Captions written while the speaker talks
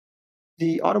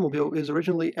the automobile is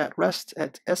originally at rest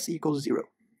at s equals 0.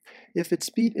 If its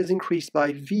speed is increased by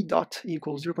v dot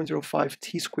equals 0.05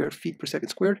 t squared feet per second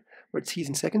squared, where t is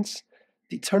in seconds,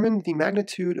 determine the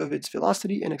magnitude of its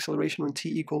velocity and acceleration when t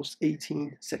equals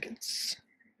 18 seconds.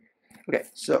 Okay,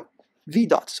 so v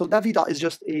dot. So that v dot is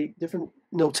just a different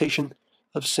notation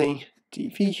of saying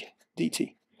dv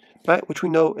dt, right? Which we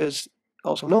know is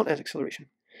also known as acceleration.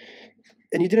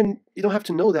 And you don't have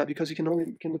to know that because you can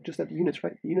look just at the units,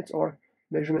 right? The units are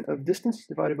measurement of distance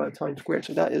divided by time squared.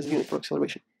 So that is the unit for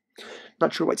acceleration.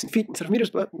 Not sure why it's in feet instead of meters,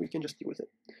 but we can just deal with it.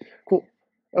 Cool.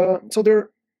 So there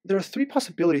are three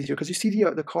possibilities here because you see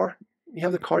the car. You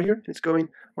have the car here, and it's going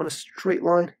on a straight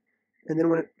line, and then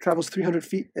when it travels 300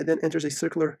 feet, it then enters a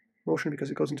circular motion because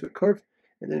it goes into a curve,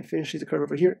 and then it finishes the curve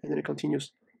over here, and then it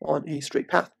continues on a straight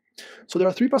path. So there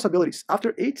are three possibilities.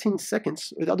 After 18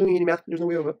 seconds, without doing any math, there's no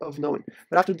way of knowing.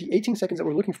 But after the 18 seconds that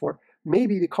we're looking for,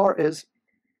 maybe the car is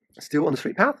still on the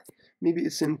straight path. Maybe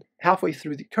it's in halfway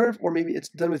through the curve, or maybe it's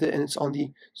done with it and it's on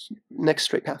the next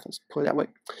straight path. Let's put it that way.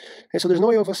 Okay, so there's no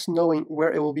way of us knowing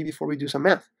where it will be before we do some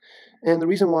math. And the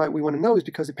reason why we want to know is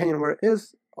because depending on where it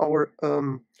is, our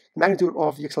magnitude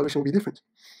of the acceleration will be different,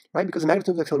 right? Because the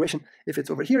magnitude of the acceleration, if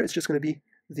it's over here, it's just going to be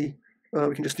the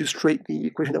we can just do straight the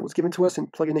equation that was given to us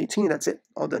and plug in 18, and that's it,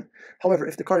 all done. However,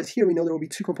 if the car is here, we know there will be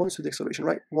two components to the acceleration,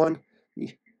 right? One,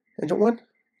 the tangent one,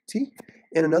 t,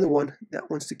 and another one that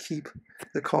wants to keep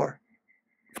the car,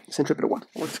 centripetal one,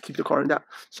 wants to keep the car in that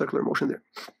circular motion there.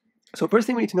 So first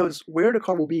thing we need to know is where the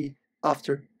car will be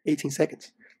after 18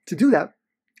 seconds. To do that,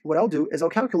 what I'll do is I'll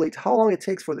calculate how long it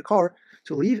takes for the car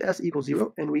to leave s equals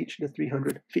 0 and reach the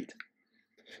 300 feet.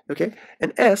 Okay,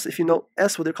 and s, if you know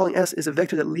s, what they're calling s is a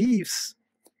vector that leaves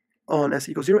on s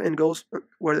equals 0 and goes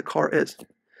where the car is.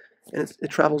 And it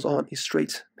travels on a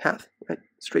straight path, right?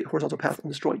 Straight horizontal path on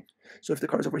this drawing. So if the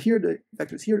car is over here, the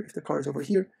vector is here. If the car is over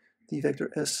here, the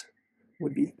vector s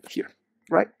would be here,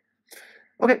 right?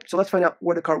 Okay, so let's find out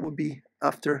where the car would be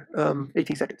after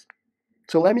 18 seconds.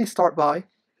 So let me start by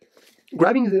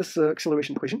grabbing this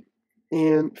acceleration equation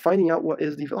and finding out what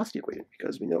is the velocity equation,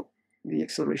 because we know the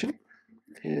acceleration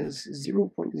is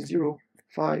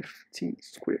 0.05 t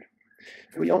squared.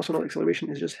 And we also know acceleration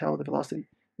is just how the velocity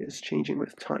is changing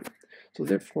with time. So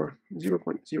therefore,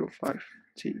 0.05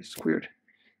 t squared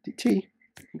dt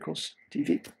equals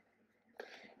dv.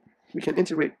 We can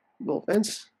integrate both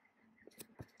ends.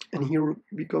 And here we'll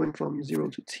be going from 0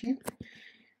 to t.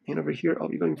 And over here, I'll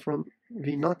be going from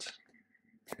v naught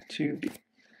to v.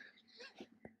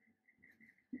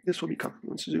 This will become,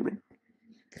 let's zoom in.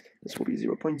 This will be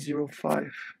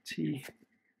 0.05 t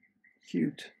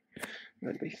cubed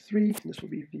divided by 3. This will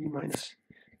be v minus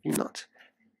v naught.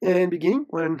 And beginning,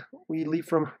 when we leave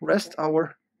from rest,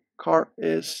 our car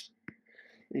is,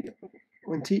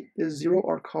 when t is 0,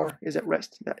 our car is at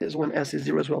rest. That is when s is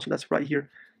 0 as well. So that's right here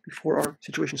before our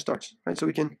situation starts. Right? So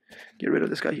we can get rid of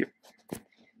this guy here.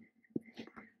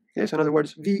 Okay, so in other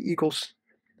words, v equals,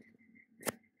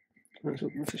 so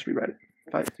let's just rewrite it,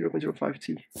 0.05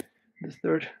 t the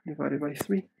third divided by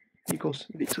 3 equals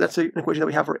v. So that's an equation that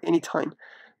we have for any time,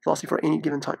 velocity for any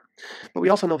given time. But we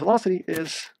also know velocity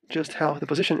is just how the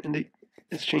position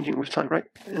is changing with time, right?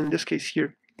 In this case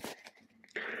here,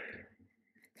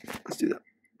 let's do that.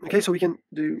 Okay, so we can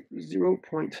do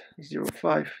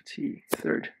 0.05 t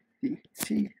third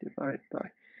dt divided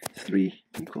by 3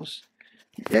 equals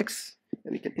dx,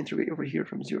 and we can integrate over here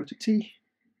from 0 to t,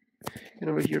 and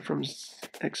over here from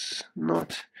x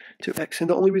naught to x. And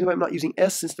the only reason why I'm not using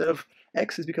s instead of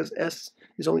x is because s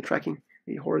is only tracking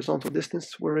a horizontal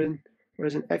distance,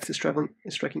 whereas in x is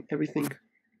tracking everything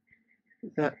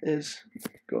that is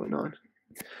going on.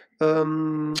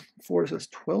 4 says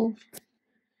 12,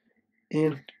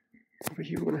 and over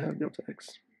here we're going to have delta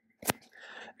x.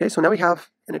 Okay, so now we have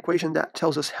an equation that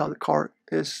tells us how the car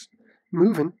is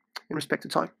moving in respect to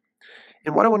time.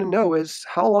 And what I want to know is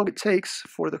how long it takes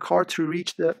for the car to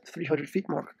reach the 300 feet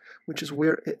mark, which is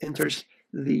where it enters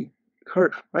the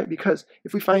curve, right? Because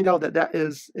if we find out that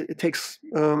it takes,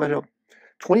 I don't know,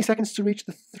 20 seconds to reach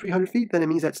the 300 feet, then it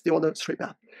means that's still on the straight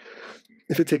path.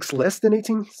 If it takes less than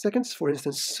 18 seconds, for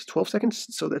instance, 12 seconds,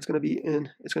 so that's going to be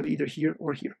it's going to be either here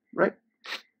or here, right?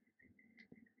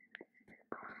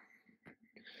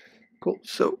 Cool,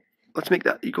 so let's make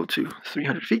that equal to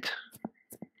 300 feet.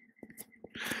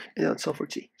 And that's all for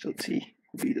t. So t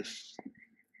will be this,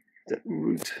 that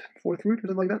fourth root or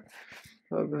something like that,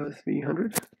 of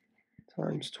 300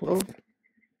 times 12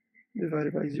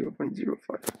 divided by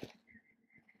 0.05.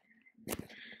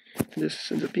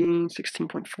 This ends up being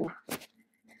 16.4.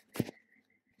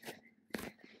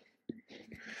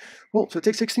 Well, so it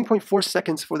takes 16.4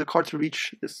 seconds for the car to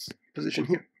reach this position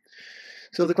here.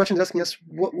 So the question is asking us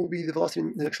what will be the velocity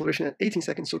and the acceleration at 18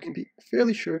 seconds, so we can be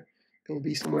fairly sure it will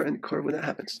be somewhere in the curve when that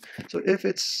happens. So if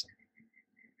it's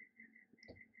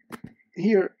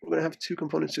here, we're going to have two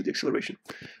components to the acceleration.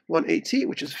 One AT,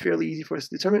 which is fairly easy for us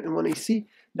to determine, and one AC,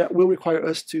 that will require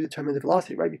us to determine the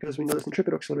velocity, right? Because we know the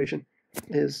centripetal acceleration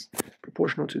is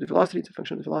proportional to the velocity. It's a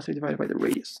function of the velocity divided by the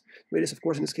radius. Radius, of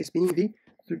course, in this case being v,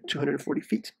 through 240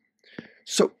 feet.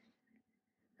 So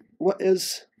what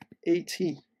is AT?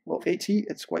 Well, AT,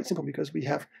 it's quite simple because we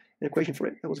have an equation for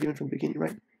it that was given from the beginning,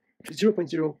 right? Which is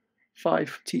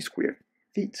 0.05 t squared,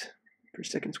 feet per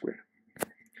second squared.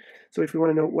 So if we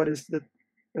want to know what is the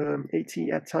AT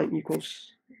at time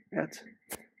equals at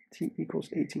t equals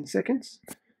 18 seconds,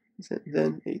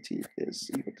 then AT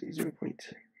is equal to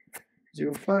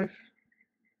 0.05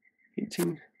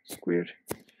 18 squared,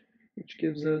 which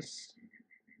gives us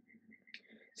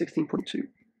 16.2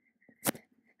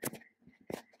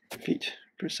 feet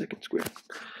per second squared.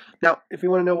 Now, if we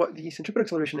want to know what the centripetal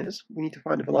acceleration is, we need to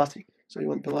find the velocity. So we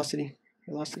want velocity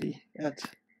at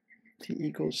t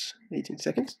equals 18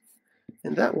 seconds.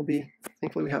 And that will be,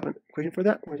 thankfully we have an equation for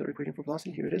that. Where's our equation for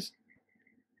velocity? Here it is.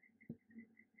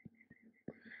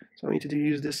 So I need to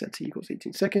use this at t equals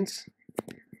 18 seconds.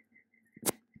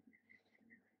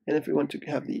 And if we want to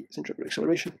have the centripetal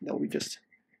acceleration, that will be just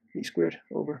v squared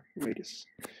over radius.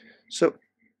 So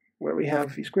where we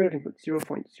have v squared, I can put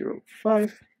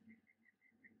 0.05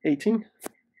 18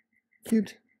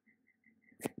 cubed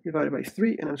divided by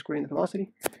 3, and I'm squaring the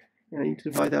velocity. And I need to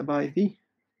divide that by the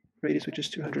radius, which is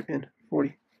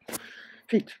 240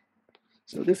 feet.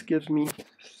 So this gives me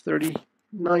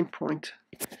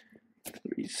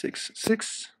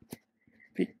 39.366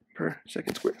 feet per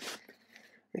second squared.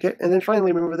 Okay, and then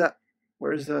finally, remember that,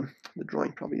 where's the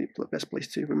drawing? Probably the best place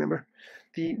to remember.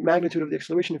 The magnitude of the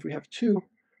acceleration, if we have 2,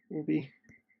 will be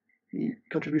the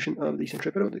contribution of the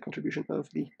centripetal, the contribution of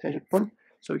the tangent 1.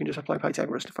 So we can just apply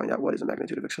Pythagoras to find out what is the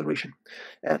magnitude of acceleration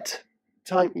at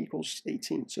time equals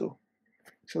 18. So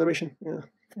acceleration,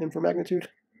 m for magnitude,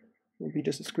 will be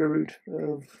just the square root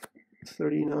of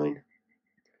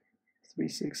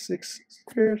 39.366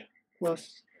 squared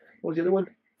plus, what was the other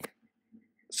one?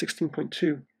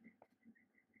 16.2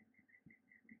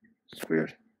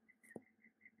 squared.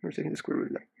 We're taking the square root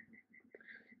of that.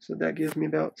 So that gives me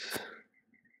about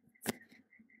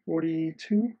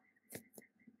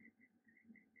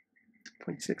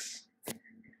 42.6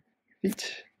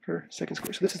 feet per second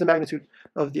squared. So this is the magnitude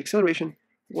of the acceleration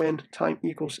when time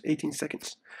equals 18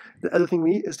 seconds. The other thing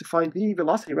we need is to find the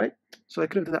velocity, right? So I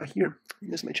could have done that here.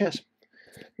 This is my chance.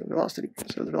 The velocity.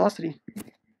 So the velocity,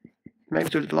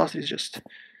 magnitude of the velocity is just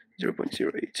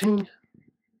 0.018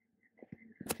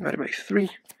 divided by 3,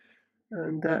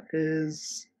 and that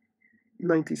is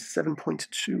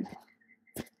 97.2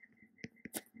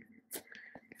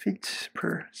 feet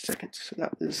per second. So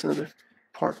that is another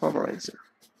part of our answer.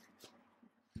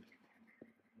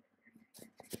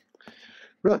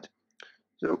 Right.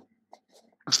 So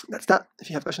that's that. If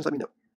you have questions, let me know.